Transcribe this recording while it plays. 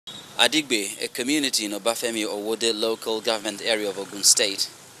Adigbe, a community in Obafemi Owode local government area of Ogun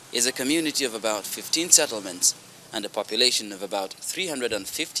State, is a community of about 15 settlements and a population of about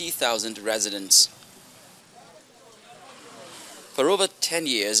 350,000 residents. For over 10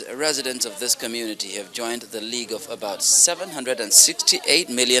 years, residents of this community have joined the league of about 768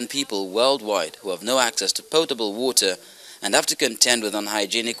 million people worldwide who have no access to potable water and have to contend with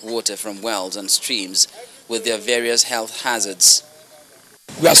unhygienic water from wells and streams with their various health hazards.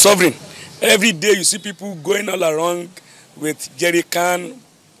 We are suffering. Every day you see people going all around with jerry can,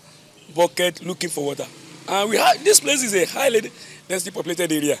 bucket, looking for water. And this place is a highly densely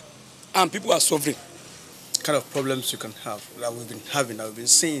populated area, and people are suffering. Kind of problems you can have that we've been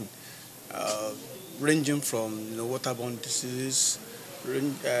seeing, ranging from waterborne diseases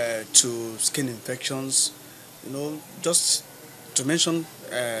to skin infections. Just to mention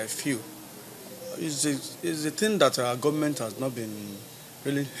a few, is a thing that our government has not been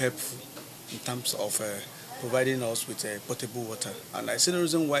really helpful in terms of providing us with potable water, and I see no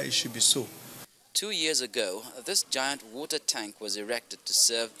reason why it should be so. 2 years ago, this giant water tank was erected to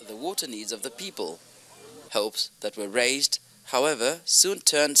serve the water needs of the people. Hopes that were raised, however, soon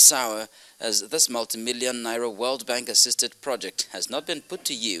turned sour as this multi-million naira World Bank assisted project has not been put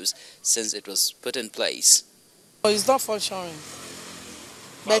to use since it was put in place. It's not functioning,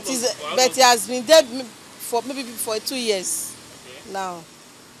 but it has been there for maybe for 2 years now,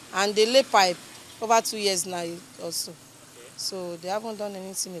 and they lay pipe over 2 years now also, so they haven't done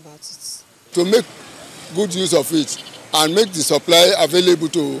anything about it. To make good use of it and make the supply available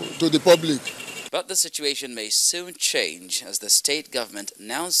to the public. But the situation may soon change as the state government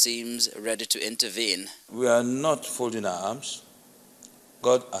now seems ready to intervene. We are not folding our arms.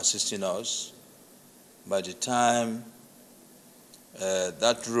 God assisting us. By the time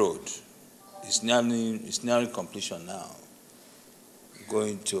that road is nearing completion now,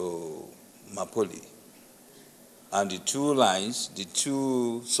 going to Mapoli, and the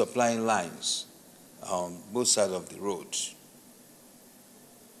two supplying lines on both sides of the road,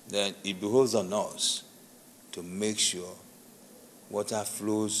 then it behoves on us to make sure water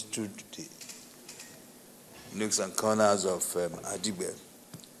flows through the nooks and corners of Adigbe.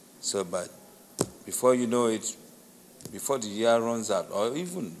 So, but before you know it, before the year runs out, or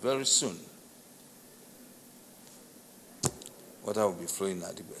even very soon, water will be flowing in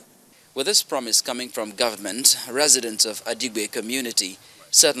Adigbe. With this promise coming from government, residents of Adigbe community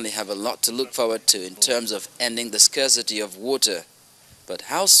certainly have a lot to look forward to in terms of ending the scarcity of water. But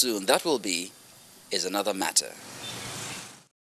how soon that will be is another matter.